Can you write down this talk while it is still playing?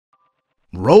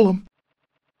Roll 'em.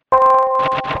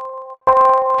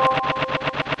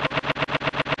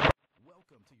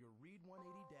 Welcome to your Read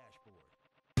 180 dashboard.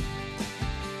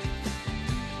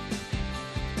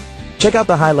 Check out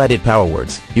the highlighted power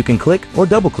words. You can click or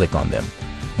double-click on them.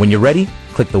 When you're ready,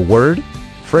 click the word,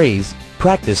 phrase,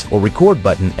 practice, or record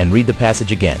button and read the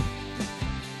passage again.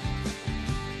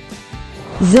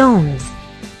 Zones.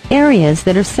 Areas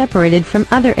that are separated from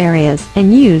other areas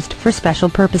and used for special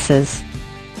purposes.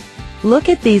 Look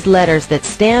at these letters that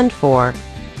stand for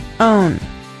own.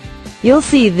 You'll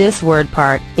see this word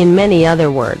part in many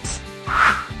other words.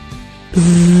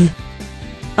 Z,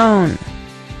 own.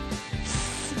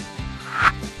 S,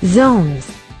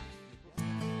 zones.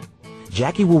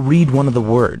 Jackie will read one of the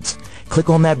words. Click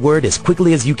on that word as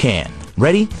quickly as you can.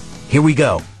 Ready? Here we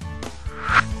go.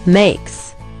 Makes.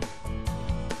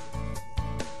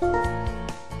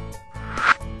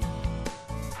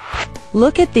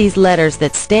 Look at these letters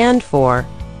that stand for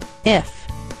if.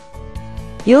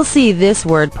 You'll see this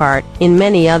word part in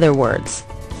many other words.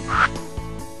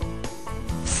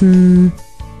 Sm,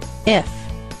 if.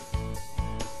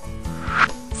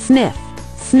 Sniff,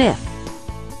 sniff.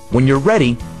 When you're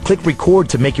ready, click record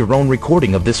to make your own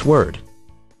recording of this word.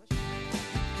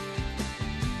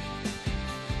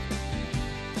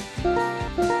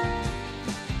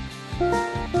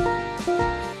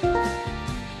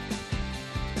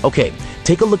 Okay,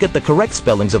 take a look at the correct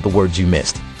spellings of the words you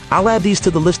missed. I'll add these to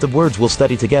the list of words we'll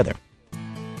study together.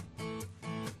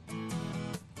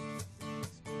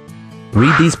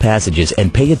 Read these passages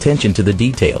and pay attention to the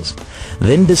details.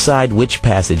 Then decide which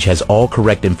passage has all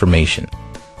correct information.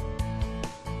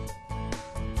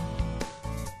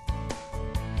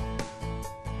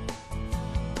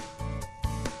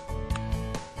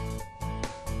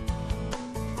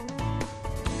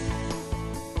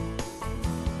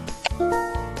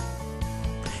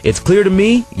 It's clear to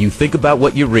me you think about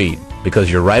what you read,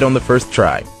 because you're right on the first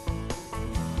try.